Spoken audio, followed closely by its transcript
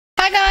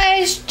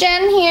guys,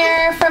 Jen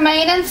here from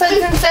Aid and Such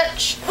and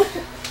Such.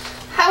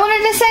 I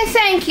wanted to say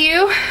thank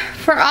you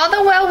for all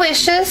the well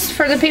wishes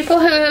for the people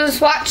who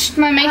watched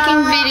my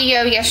making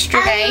video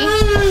yesterday.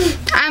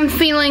 I'm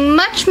feeling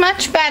much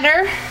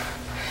better,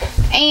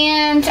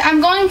 and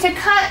I'm going to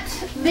cut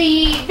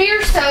the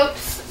beer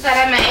soaps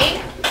that I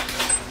made,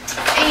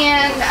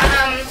 and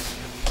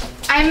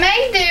I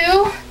may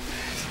do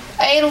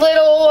a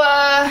little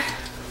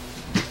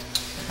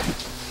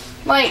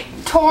like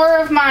tour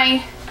of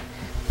my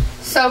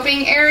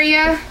soaping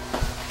area.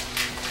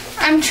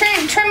 I'm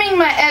trimming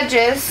my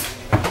edges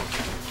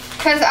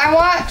because I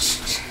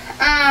watched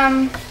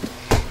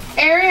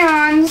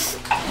Ariane's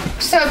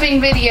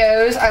soaping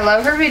videos. I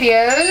love her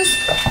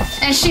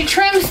videos, and she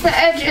trims the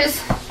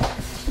edges.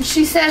 And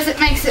she says it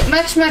makes it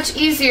much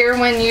easier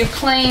when you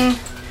clean,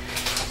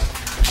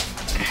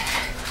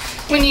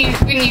 when you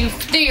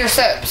do your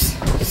soaps.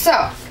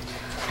 So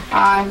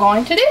I'm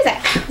going to do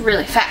that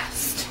really fast.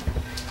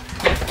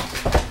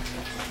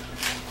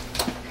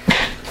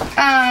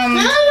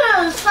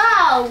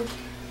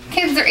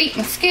 Kids are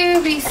eating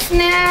Scooby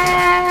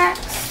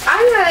snacks.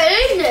 I'm not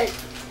eating it.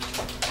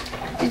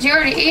 Did you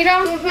already eat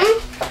them?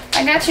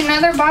 I got you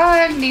another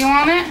bag. Do you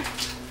want it?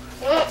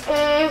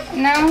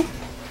 No?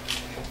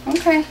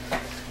 Okay.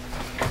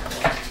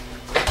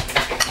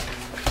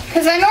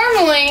 Because I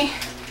normally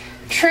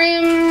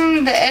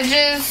trim the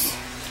edges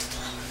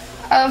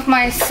of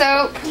my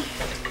soap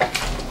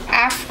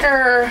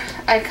after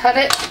I cut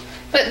it.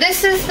 But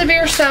this is the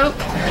beer soap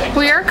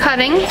we are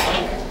cutting.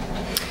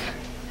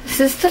 This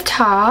is the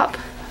top.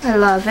 I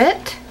love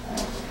it.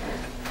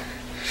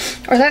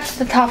 Or that's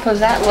the top of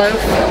that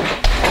loaf.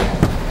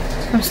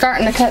 I'm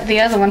starting to cut the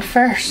other one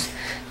first.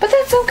 But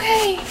that's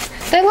okay.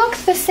 They look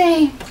the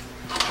same.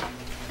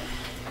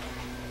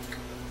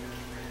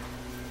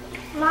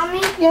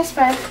 Mommy? Yes,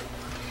 babe.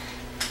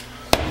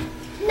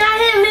 Not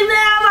hit me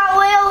on my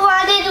wheel.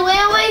 I did a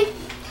wheelie.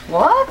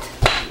 What?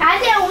 I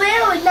did a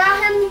wheelie. Not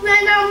hit me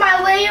on my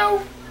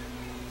wheel.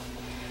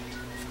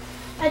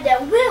 I did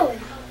a wheelie.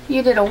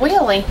 You did a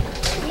wheelie?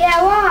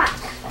 Yeah, what?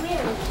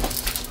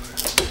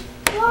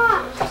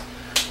 What?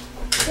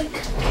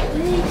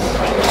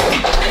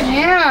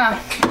 Yeah.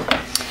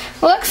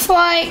 Looks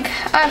like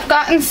I've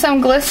gotten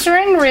some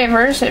glycerin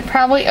rivers. It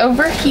probably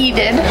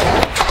overheated,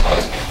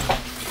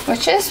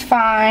 which is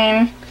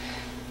fine.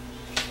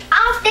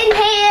 Austin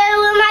here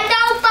with my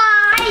dog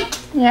fight.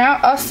 Yeah,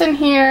 Austin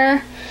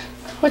here,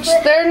 which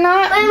they're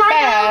not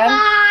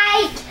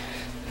bad.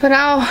 But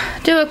I'll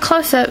do a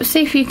close-up,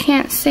 see if you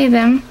can't see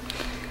them.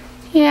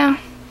 Yeah,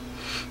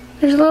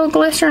 there's little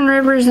glycerin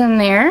rivers in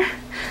there,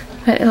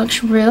 but it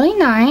looks really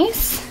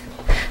nice.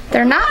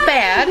 They're not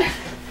bad.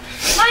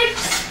 My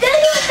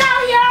studio's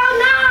out here all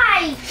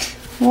night.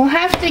 We'll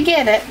have to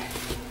get it.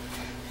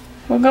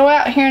 We'll go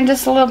out here in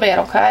just a little bit,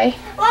 okay?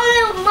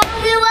 Mommy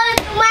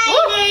wasn't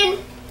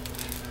waiting.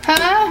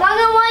 Huh?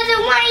 Mommy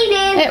wasn't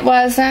waiting. It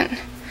wasn't.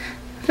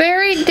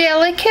 Very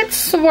delicate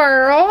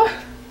swirl.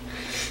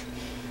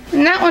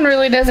 And that one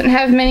really doesn't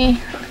have many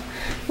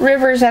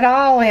rivers at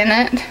all in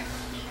it.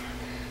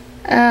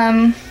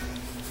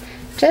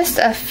 Just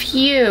a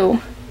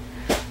few.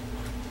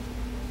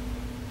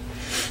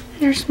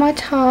 There's my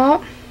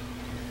top.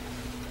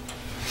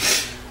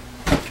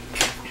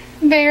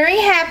 Very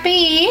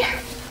happy.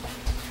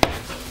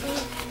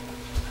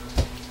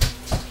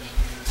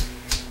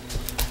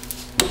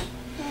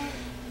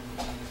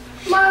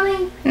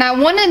 Mommy. And I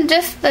wanted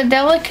just the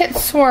delicate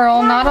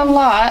swirl, not a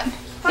lot.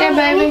 Yeah,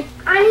 baby.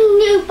 I need a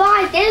new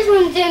bike. This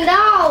one's in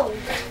old.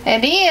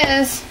 It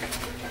is.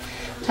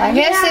 I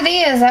guess it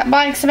is. That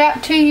bike's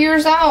about 2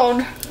 years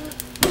old.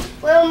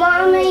 Well,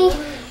 Mommy.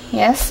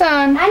 Yes,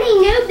 son. I need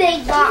a new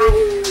big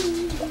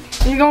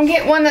bike. You gonna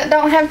get one that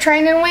don't have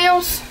training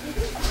wheels?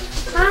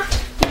 Huh?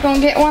 You gonna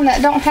get one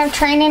that don't have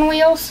training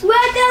wheels?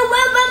 Where's the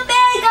little bit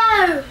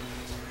bigger?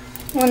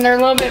 When they're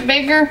a little bit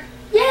bigger?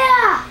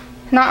 Yeah.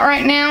 Not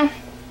right now?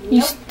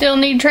 You still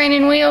need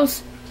training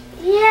wheels?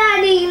 Yeah, I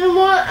need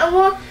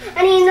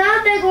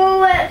another big one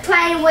with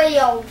training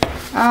wheels.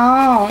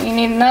 Oh, you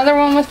need another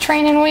one with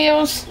training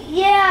wheels?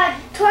 Yeah,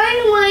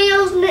 training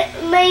wheels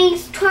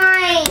means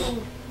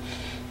train.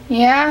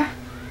 Yeah?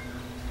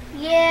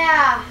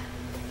 Yeah.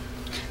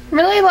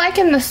 Really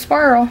liking the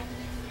swirl.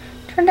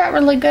 Turned out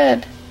really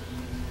good.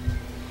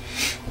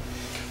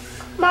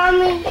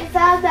 Mommy, if I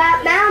have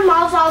that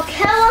mammals, I'll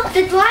kill up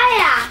the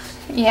grass.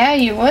 Yeah,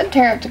 you would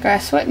tear up the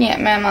grass, wouldn't you,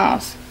 at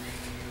Mama's?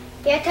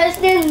 Yeah, because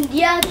then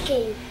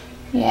yucky.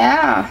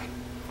 Yeah.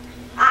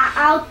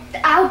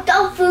 I'll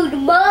go through the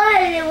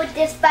mud with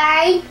this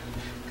thing.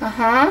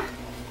 Uh-huh.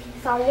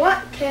 If I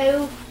want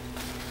to.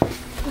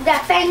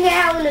 That thing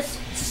now in the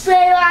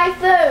slide right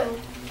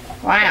through.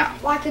 Wow.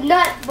 Like a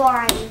nut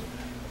brine.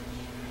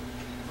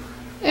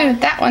 Ooh,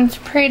 that one's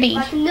pretty.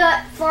 Like a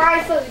nut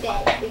fry through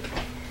that.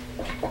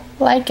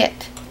 Like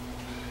it.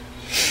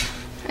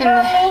 And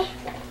Mommy.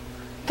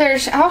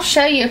 I'll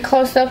show you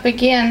close up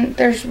again.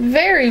 There's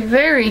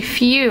very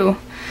few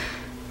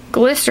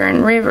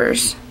glycerin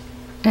rivers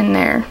in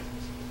there.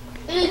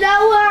 You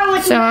know where I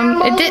was?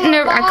 So it didn't.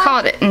 I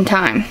caught it in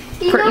time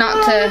for it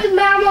not to.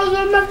 Mammals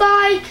on my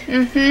bike.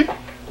 Mhm.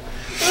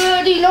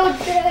 Do you know what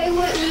day?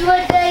 What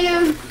day?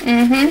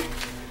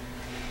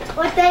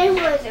 What day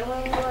was it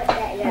when you went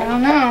there? I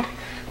don't know.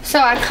 So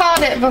I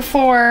caught it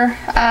before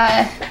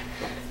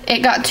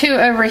it got too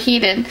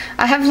overheated.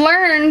 I have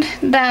learned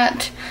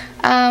that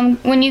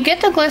when you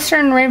get the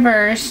glycerin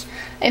rivers,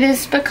 it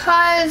is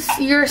because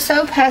your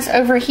soap has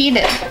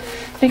overheated.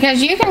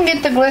 Because you can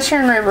get the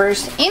glycerin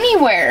rivers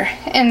anywhere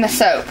in the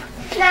soap.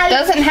 Now,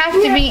 doesn't have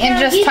to be in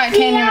just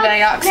titanium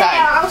dioxide.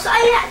 Now,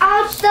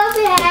 I'll stuff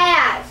it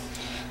has.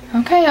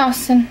 Okay,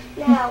 Austin.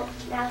 Now,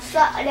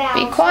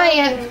 be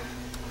quiet.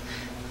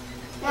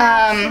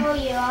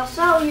 I'll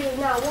show you.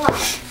 Now what?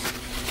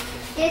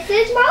 This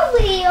is my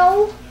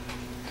wheel.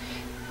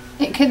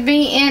 It could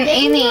be in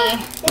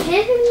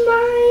This is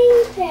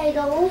my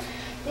pedals.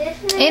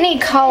 Any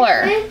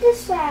color. The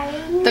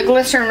same. The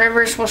glycerin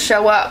rivers will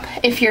show up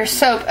if your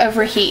soap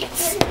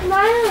overheats.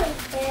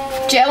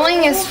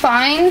 Gelling is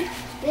fine,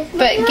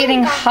 but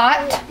getting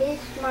hot,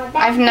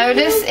 I've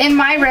noticed in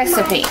my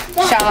recipe,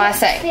 shall I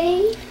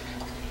say,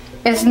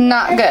 is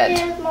not good.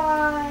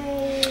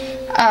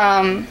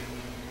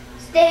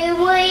 Steering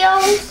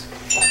wheels.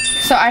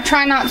 So I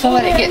try not to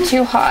let it get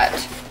too hot.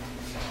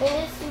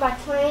 This is my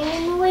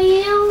training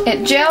wheel.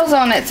 It gels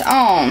on its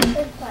own.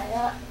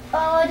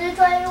 The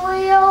training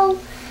wheel.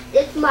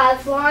 It's my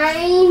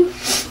flame.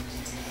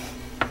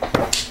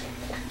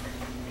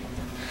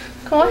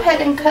 Go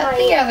ahead and cut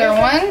the other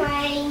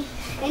one.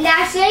 And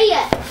that's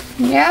it.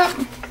 Yep.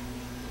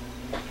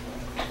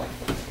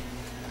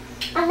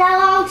 And now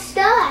all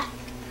stuff.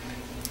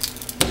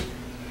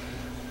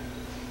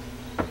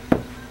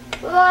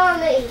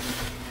 Mommy.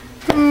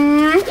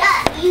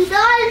 Yeah, you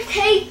gotta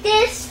take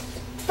this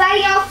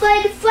thing off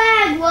where the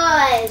flag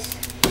was.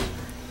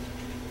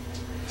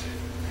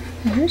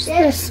 There's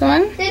this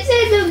one. This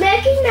is the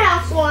Mickey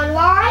Mouse one,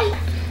 right?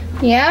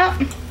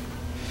 Yep.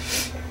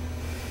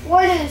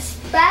 One in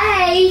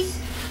space.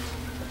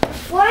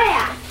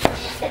 Where?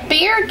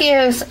 Beer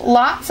gives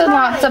lots and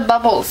lots of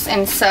bubbles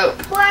in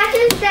soap.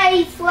 Why does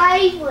they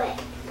flavor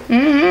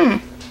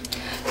it?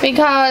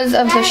 Because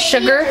of the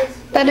sugar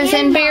that is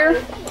in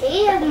beer. It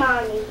is,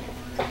 Mommy.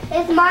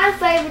 It's my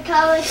favorite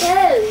color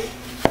too.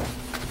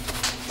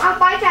 My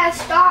bike has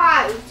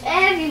stars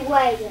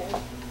everywhere.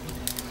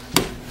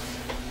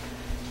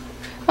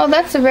 Oh,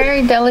 that's a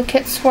very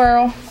delicate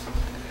swirl.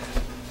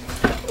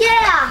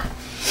 Yeah.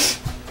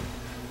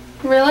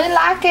 Really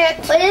like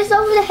it. But it's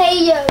over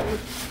here.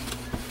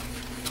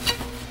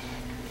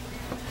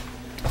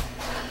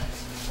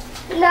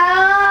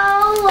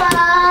 No.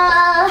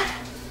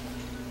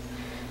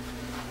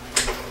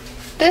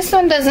 This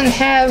one doesn't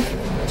have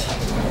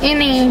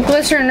any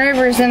glycerin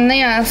rivers in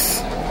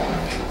this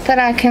that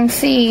I can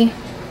see.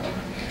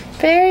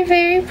 Very,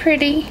 very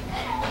pretty.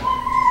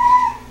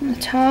 On the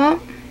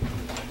top.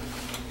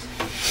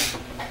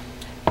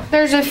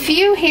 There's a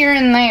few here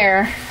and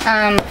there.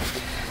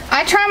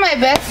 I try my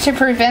best to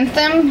prevent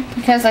them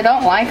because I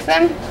don't like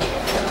them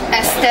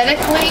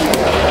aesthetically.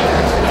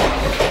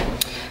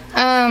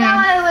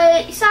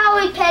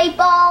 Sorry,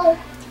 people.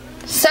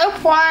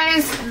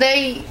 Soap-wise,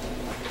 they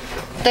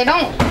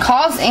don't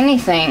cause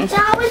anything.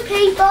 Sorry,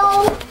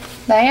 people.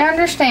 They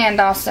understand,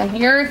 Austin.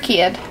 You're a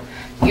kid.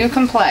 You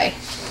can play.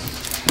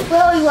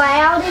 Really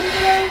loud in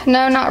here?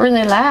 No, not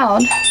really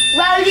loud.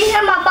 Well, you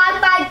hear my bike.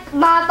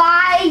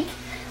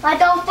 My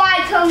dog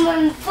bike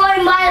coming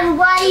 40 miles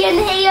away in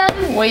here.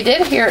 We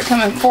did hear it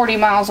coming 40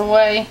 miles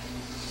away.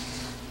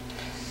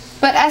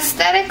 But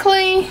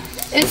aesthetically,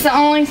 it's the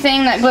only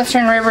thing that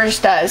glycerin rivers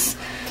does.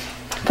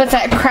 Puts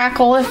that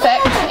crackle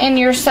effect in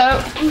your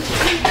soap.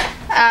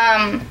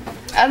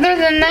 Other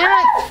than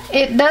that,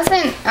 it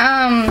doesn't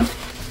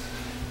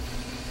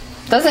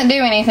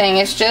do anything.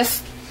 It's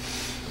just,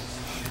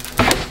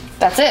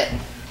 that's it.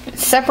 It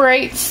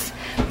separates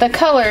the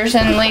colors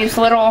and leaves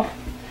little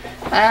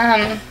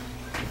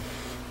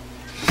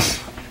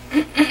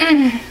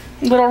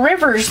little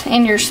rivers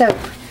in your soap.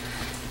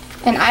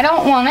 And I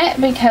don't want it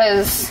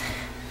because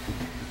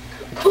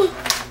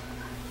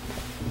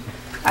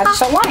I just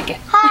don't like it.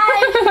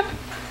 Hi.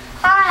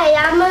 Hi,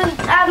 I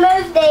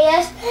moved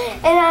this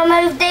and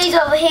I moved these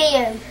over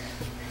here.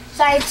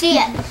 So I see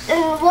it.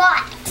 And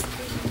what?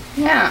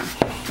 Yeah.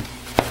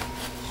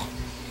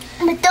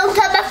 But don't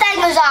cut my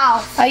fingers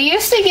off. I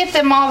used to get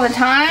them all the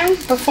time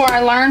before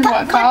I learned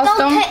what caused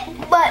them.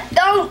 But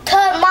don't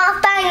cut my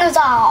fingers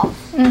off.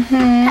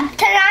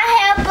 Can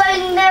I help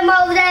bring them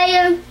over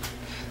there?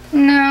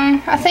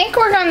 No, I think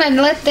we're going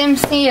to let them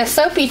see a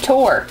soapy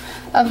tour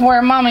of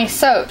where Mommy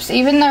soaps,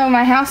 even though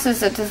my house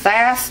is a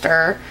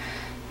disaster.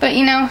 But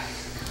you know.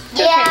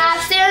 Yeah,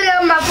 I'm sitting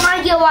on my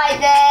blanket right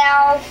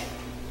now.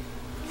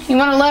 You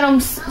want to let them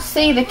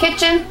see the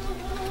kitchen?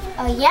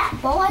 Yeah,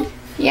 boy.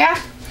 Yeah.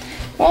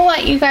 We'll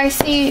let you guys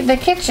see the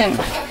kitchen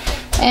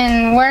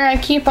and where I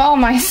keep all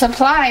my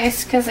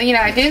supplies, because you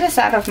know I do this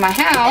out of my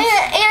house.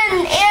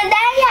 And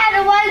Daddy has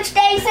a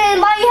workstation.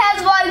 Mommy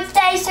has a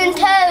workstation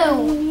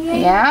too.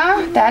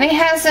 Yeah, Daddy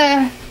has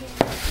a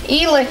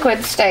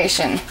e-liquid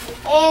station.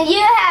 And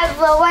you have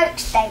a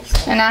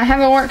workstation. And I have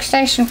a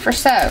workstation for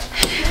soap.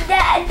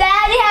 Daddy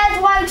has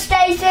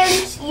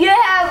workstations. You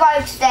have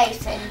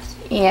workstations.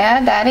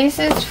 Yeah, Daddy's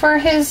is for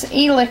his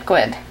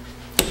e-liquid.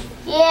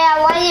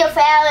 Yeah, why do you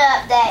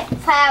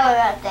power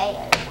up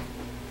there?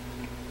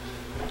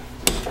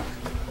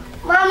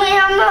 Mommy,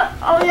 I'm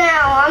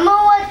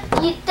gonna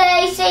let you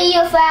see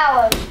your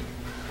flowers.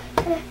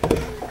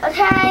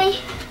 Okay?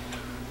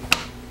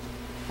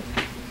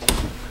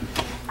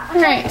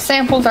 Alright,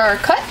 samples are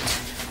cut.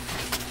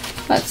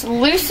 Let's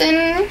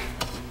loosen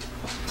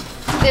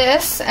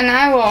this, and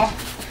I will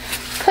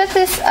put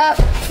this up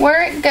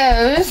where it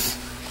goes.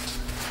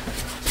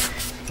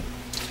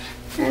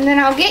 And then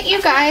I'll get you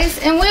guys,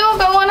 and we will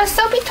go on a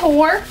soapy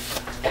tour.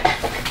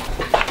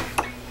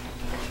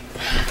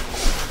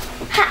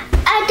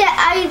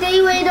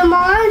 They leave them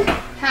on?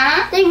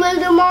 Huh? They leave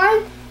them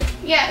on?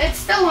 Yeah, it's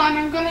still on.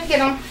 I'm going to get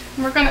them.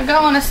 We're going to go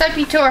on a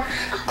soapy tour.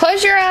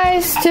 Close your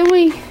eyes till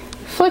we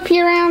flip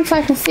you around so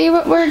I can see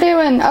what we're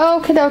doing.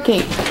 Okie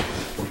dokie.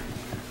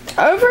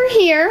 Over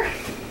here,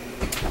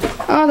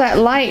 oh, that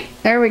light.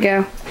 There we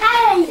go.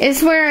 Hey!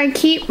 Is where I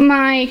keep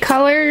my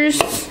colors.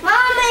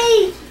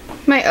 Mommy!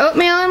 My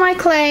oatmeal and my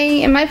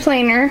clay and my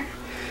planer.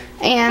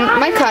 And Mommy,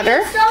 my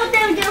cutter.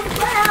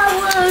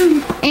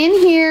 In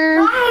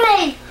here.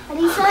 Mommy!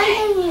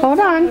 Hold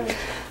on.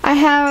 I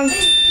have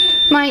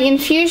my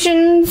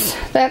infusions.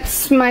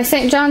 That's my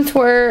St. John's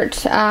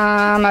wort.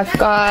 I've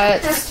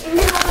got,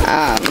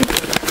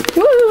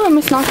 woo, I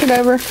almost knocked it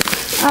over.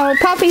 Oh,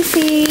 poppy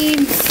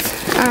seeds.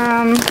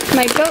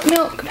 My goat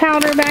milk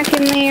powder back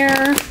in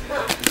there.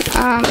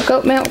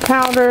 Goat milk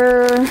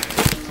powder.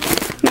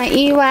 My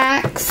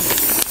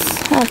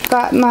e-wax. I've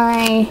got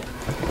my,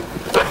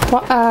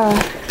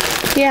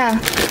 yeah,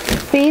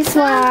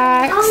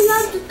 beeswax. Oh, you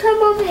have to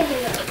come over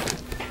here.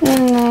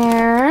 In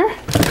there.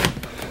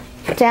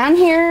 Down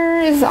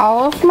here is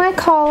all of my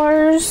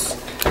colors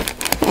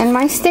and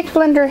my stick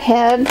blender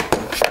head.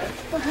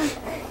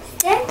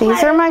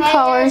 These are my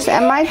colors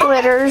and my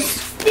glitters.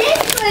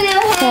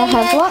 I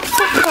have lots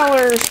of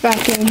colors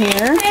back in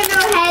here.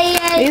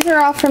 These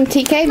are all from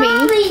TKB.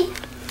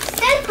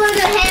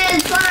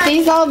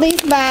 All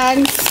these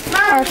bags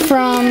are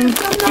from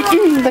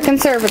the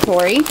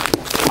conservatory.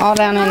 All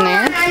down in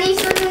there. I need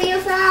some of your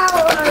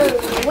flowers.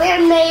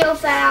 Windmill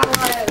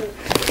flowers.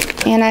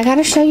 And I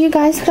gotta show you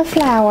guys the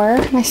flower.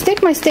 I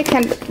stick my stick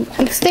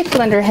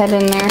blender head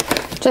in there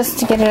just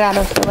to get it out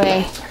of the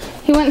way.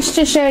 He wants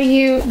to show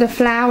you the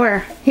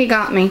flower he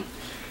got me.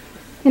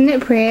 Isn't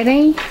it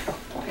pretty?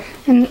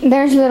 And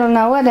there's little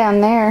Noah down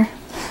there.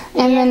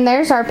 And then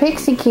there's our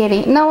pixie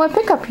kitty. Noah,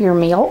 pick up your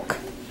milk.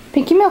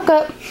 Pick your milk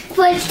up.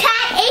 But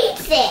cat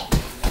eats it.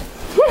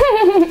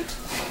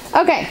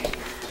 Okay.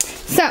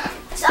 So,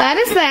 that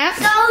is that.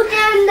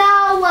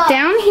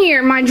 Down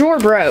here, my drawer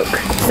broke.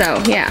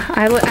 So, yeah,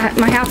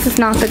 my house is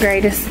not the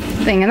greatest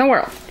thing in the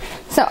world.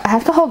 So, I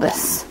have to hold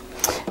this.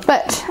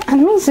 But, let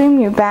me zoom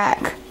you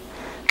back.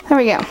 There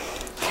we go.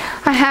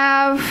 I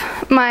have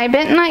my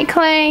bentonite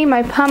clay,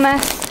 my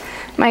pumice,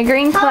 my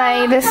green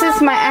clay. This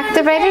is my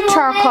activated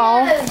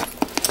charcoal.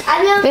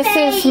 This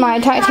is my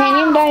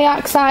titanium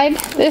dioxide.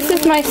 This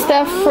is my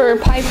stuff for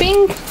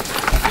piping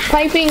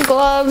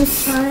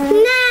gloves,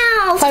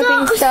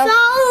 piping stuff.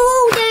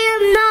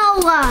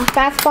 Noah.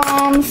 Bath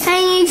bombs.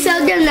 Can you show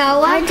them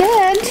Noah? I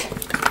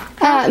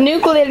did. New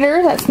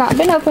glitter that's not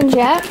been opened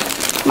yet.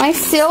 My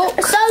silk.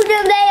 Show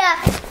them there.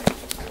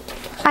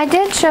 I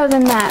did show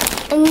them that.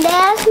 And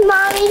that's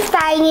Mommy's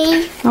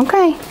thingy.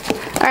 Okay.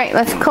 All right,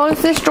 let's close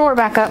this drawer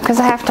back up because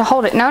I have to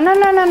hold it. No.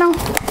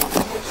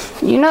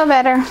 You know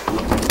better.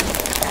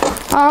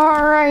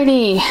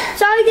 Alrighty.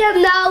 Show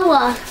them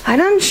Noah. I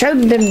done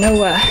showed them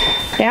Noah.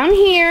 Down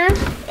here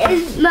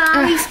is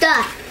Mommy's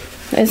stuff.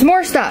 There's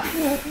more stuff.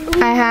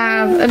 I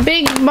have a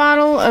big bag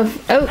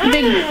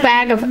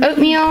of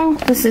oatmeal.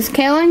 This is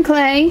Kaolin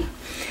Clay.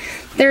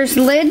 There's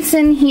lids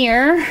in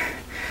here.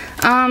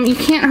 You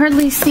can't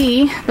hardly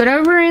see, but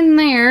over in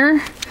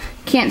there,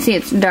 can't see,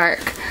 it's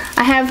dark.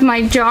 I have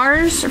my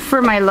jars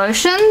for my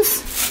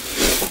lotions.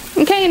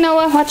 Okay,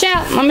 Noah, watch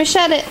out. Let me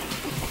shut it.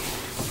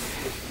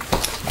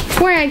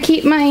 Where I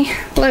keep my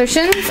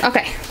lotions.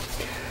 Okay.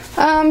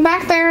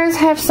 Back there I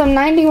have some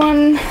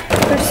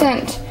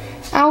 91%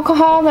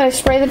 alcohol that I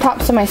spray the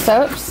tops of my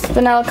soaps.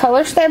 Vanilla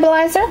color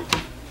stabilizer.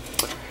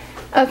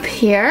 Up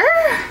here,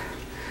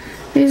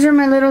 these are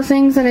my little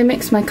things that I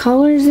mix my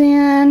colors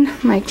in.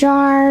 My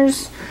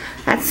jars.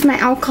 That's my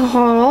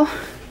alcohol.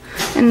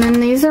 And then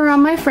these are all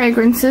my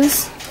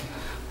fragrances.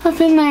 Up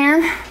in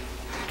there.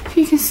 If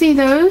you can see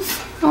those.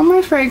 All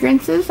my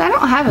fragrances. I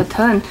don't have a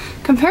ton.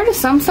 Compared to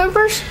some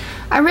soapers,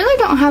 I really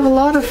don't have a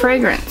lot of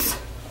fragrance.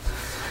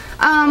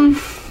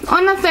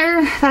 On up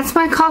there, that's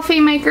my coffee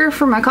maker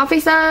for my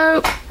coffee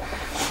soap.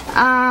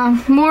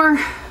 More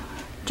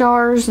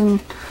jars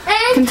and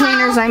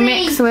containers I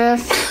mix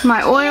with.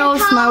 My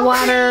oils, my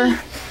water.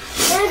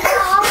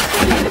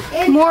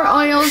 More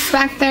oils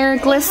back there.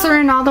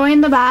 Glycerin all the way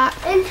in the back.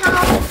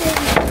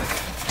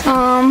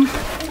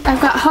 I've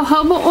got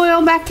jojoba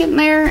oil back in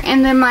there,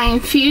 and then my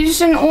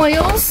infusion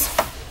oils.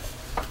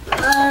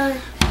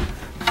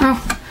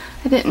 Oh,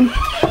 I didn't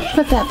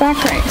put that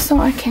back right, so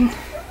I can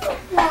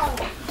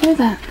do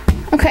that.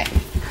 Okay,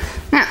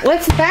 now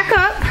let's back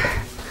up.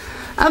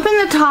 Up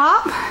in the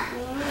top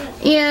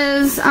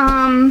is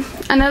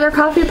another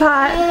coffee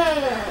pot,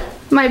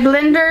 my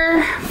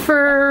blender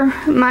for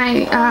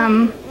my,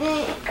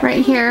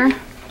 right here,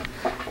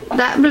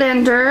 that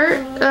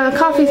blender,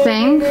 coffee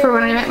thing for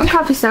when I make my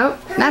coffee soap.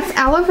 That's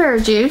aloe vera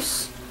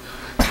juice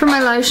for my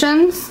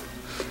lotions,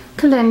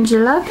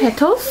 calendula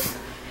petals,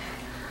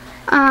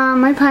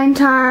 my pine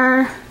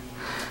tar,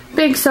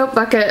 big soap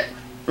bucket,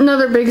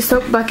 another big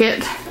soap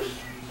bucket,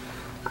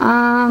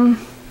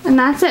 and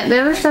that's it. The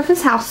other stuff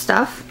is house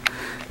stuff.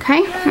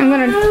 Okay, I'm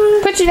going to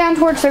put you down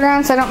towards the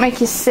ground so I don't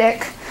make you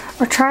sick,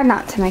 or try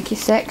not to make you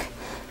sick.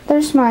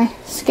 There's my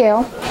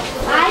scale.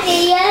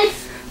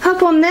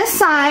 Up on this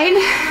side,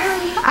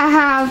 I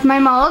have my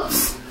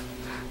molds.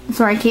 That's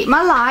where I keep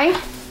my lye,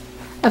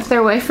 if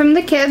they're away from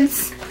the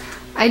kids.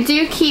 I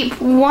do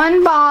keep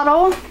one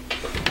bottle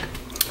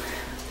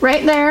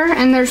right there,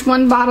 and there's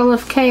one bottle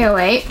of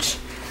KOH.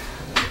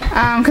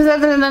 Because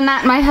other than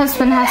that, my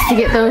husband has to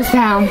get those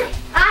down.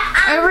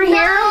 Over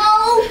here.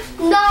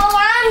 No,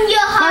 I'm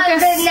your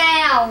husband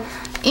now.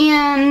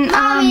 And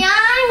Mommy,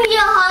 I'm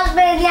your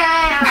husband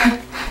now.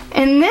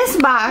 in this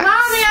box,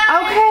 Mommy,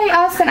 okay,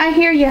 Austin, I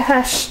hear you.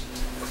 Hush.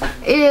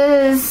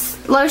 Is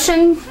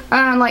lotion,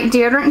 like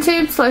deodorant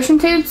tubes, lotion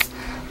tubes.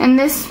 In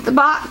this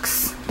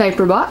box,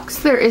 diaper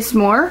box, there is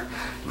more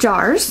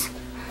jars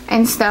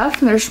and stuff.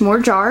 There's more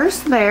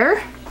jars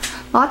there.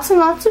 Lots and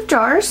lots of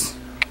jars.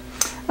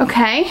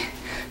 Okay.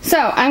 So,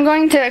 I'm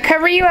going to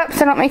cover you up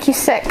so I don't make you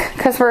sick,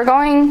 because we're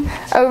going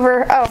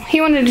over, oh,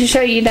 he wanted to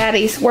show you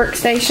Daddy's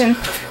workstation.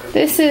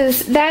 This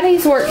is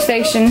Daddy's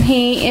workstation.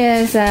 He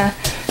is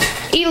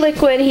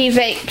e-liquid, he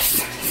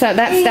vapes. So,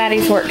 that's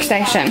Daddy's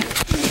workstation.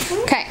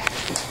 Okay.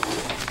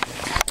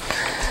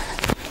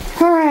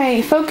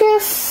 Alright,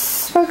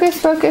 focus, focus,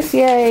 focus,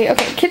 yay.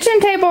 Okay, kitchen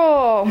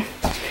table.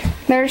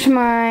 There's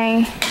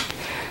my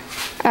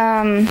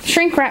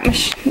shrink wrap,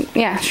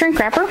 shrink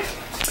wrapper.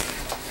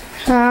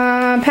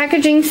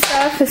 Packaging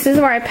stuff. This is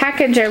where I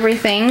package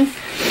everything.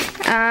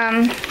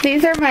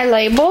 These are my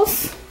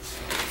labels.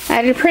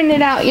 I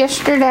printed out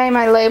yesterday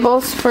my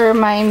labels for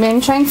my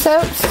moonshine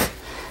soaps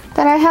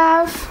that I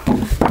have.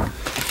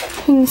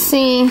 You can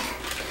see.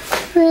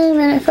 Wait a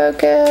minute,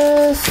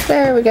 focus.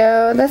 There we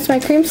go. That's my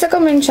creamsicle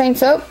moonshine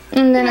soap.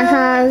 And then it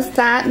has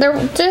that. They're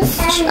just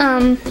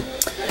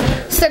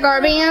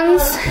cigar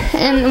bands.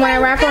 And when I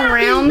wrap them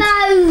around,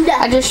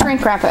 I just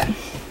shrink wrap it.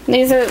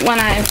 These are when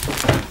I've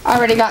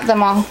already got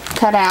them all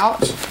cut out.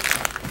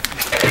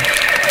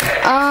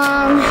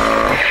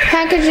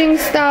 Packaging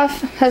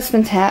stuff.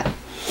 Husband's hat.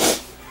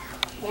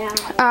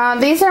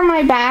 These are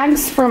my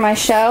bags for my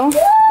show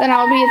that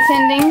I'll be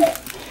attending.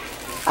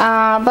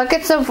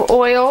 Buckets of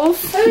oils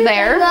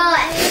there.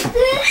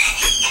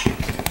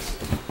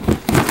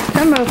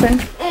 Come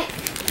open.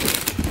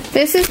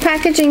 This is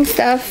packaging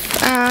stuff.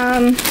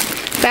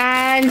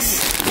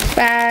 Bags,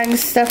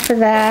 stuff for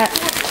that.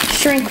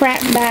 Shrink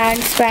wrap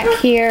bags back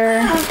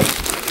here.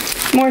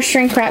 More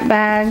shrink wrap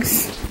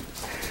bags.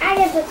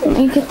 Let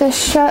me get this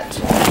shut.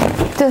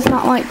 It does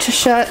not like to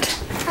shut.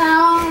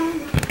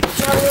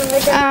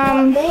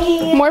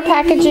 More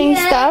packaging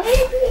stuff.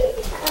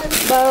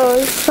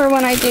 Those for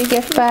when I do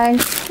gift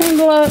bags.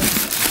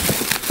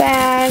 Envelopes.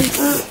 Bags.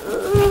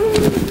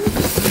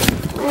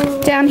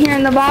 Down here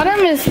in the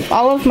bottom is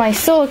all of my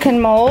silicone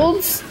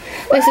molds.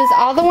 This is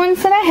all the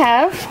ones that I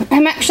have.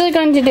 I'm actually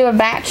going to do a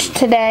batch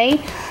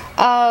today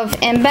of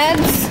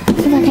embeds.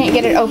 See if I can't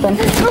get it open.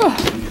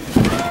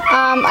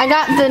 I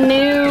got the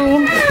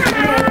new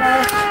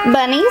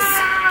bunnies.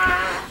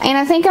 And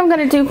I think I'm going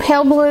to do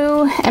pale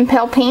blue and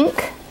pale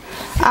pink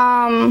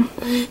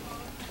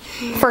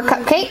for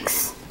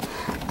cupcakes.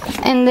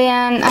 And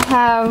then I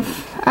have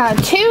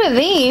 2 of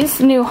these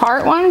new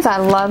heart ones. I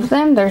love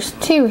them. There's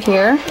 2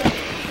 here.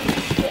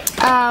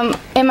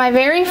 In my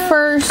very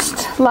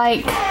first,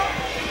 like,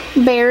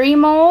 berry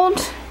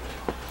mold,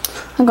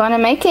 I'm going to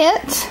make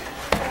it.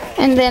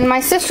 And then my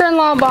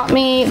sister-in-law bought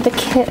me the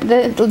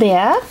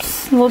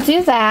lips. We'll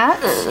do that.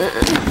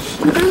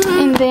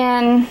 And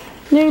then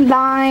new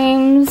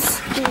limes,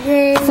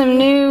 some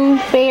new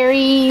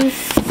berries.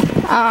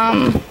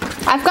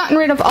 I've gotten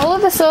rid of all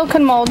of the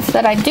silicone molds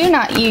that I do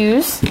not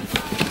use.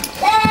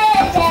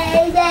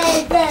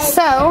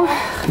 So,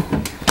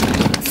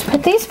 let's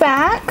put these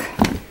back.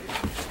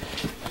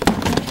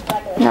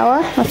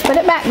 Noah, let's put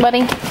it back,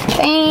 buddy.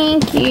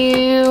 Thank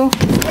you.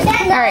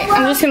 Alright,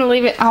 I'm just going to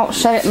leave it. I'll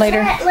shut it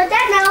later.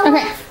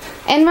 Okay,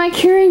 and my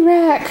Keurig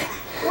rack,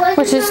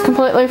 which is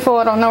completely full.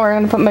 I don't know where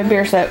I'm going to put my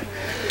beer soap.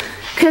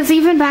 Because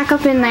even back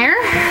up in there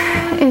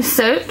is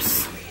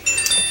soaps.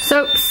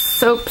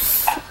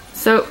 Soaps.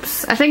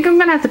 I think I'm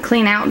going to have to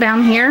clean out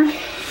down here.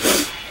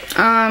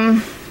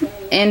 And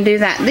do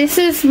that. This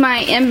is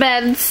my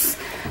embeds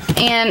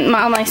and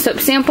all my soap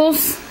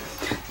samples.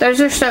 Those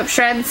are soap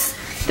shreds.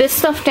 This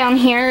stuff down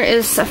here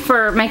is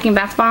for making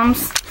bath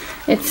bombs.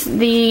 It's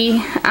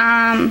the,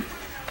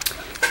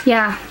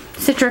 yeah,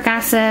 citric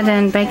acid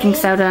and baking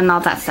soda and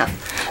all that stuff.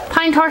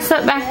 Pine tar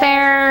soap back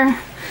there.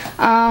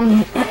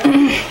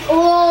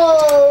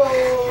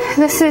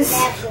 This is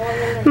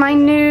my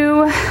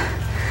new,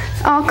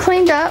 all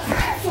cleaned up,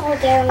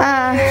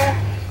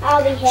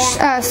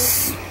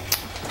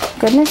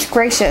 goodness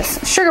gracious,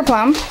 sugar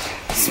plum.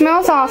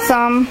 Smells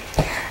awesome,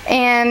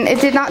 and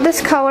it did not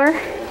discolor,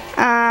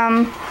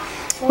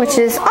 which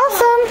is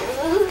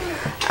awesome.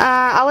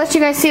 I'll let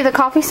you guys see the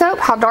coffee soap,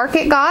 how dark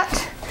it got.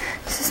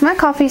 This is my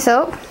coffee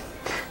soap,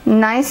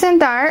 nice and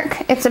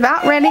dark. It's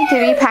about ready to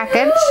be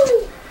packaged.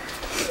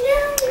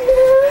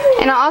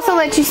 And I'll also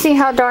let you see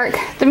how dark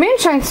the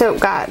moonshine soap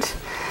got.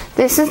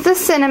 This is the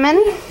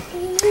cinnamon,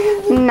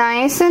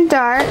 nice and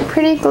dark,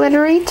 pretty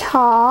glittery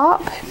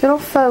top. If it'll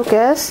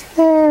focus,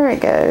 there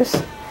it goes.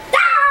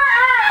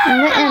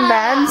 And the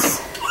embeds.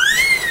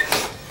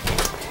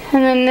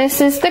 And then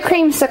this is the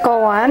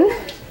creamsicle one.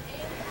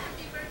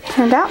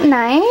 Turned out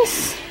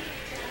nice.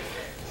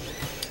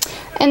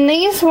 And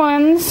these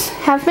ones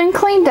have been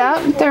cleaned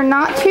up. They're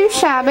not too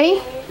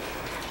shabby.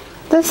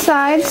 The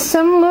sides,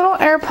 some little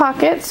air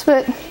pockets,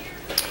 but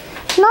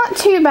not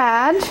too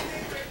bad.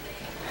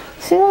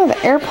 See all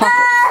the air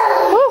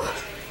pockets. Woo.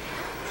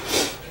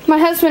 My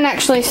husband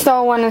actually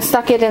stole one and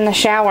stuck it in the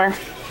shower.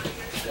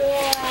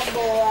 Yeah,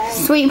 boy.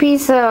 Sweet pea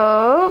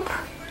soap.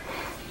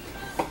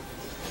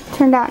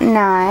 Turned out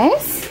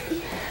nice.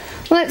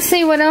 Let's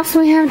see what else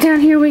we have down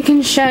here we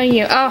can show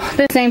you. Oh,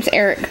 this name's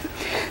Eric.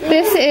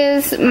 This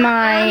is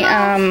my,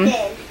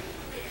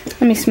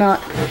 let me smell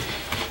it.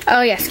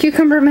 Oh yes,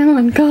 cucumber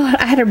melon. God,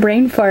 I had a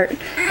brain fart.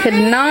 Could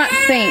not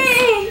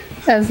think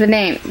of the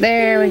name.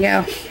 There we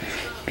go.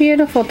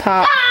 Beautiful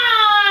top.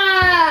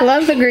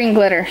 Love the green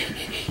glitter.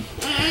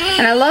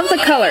 And I love the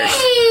colors.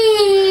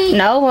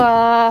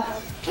 Noah,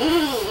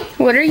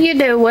 what are you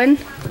doing?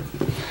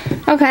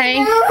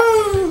 Okay.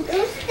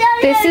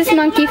 This is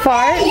Monkey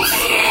Farts.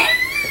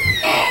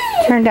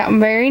 Turned out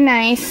very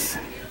nice.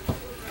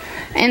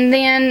 And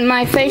then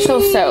my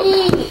facial soap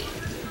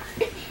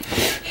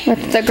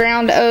with the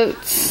ground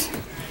oats,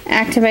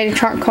 activated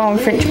charcoal, and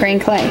French green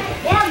clay.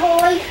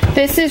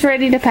 This is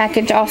ready to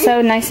package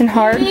also, nice and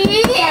hard. And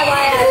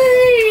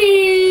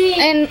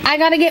I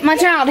gotta get my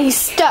child, he's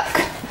stuck.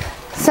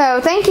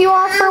 So thank you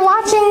all for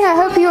watching. I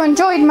hope you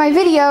enjoyed my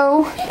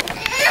video.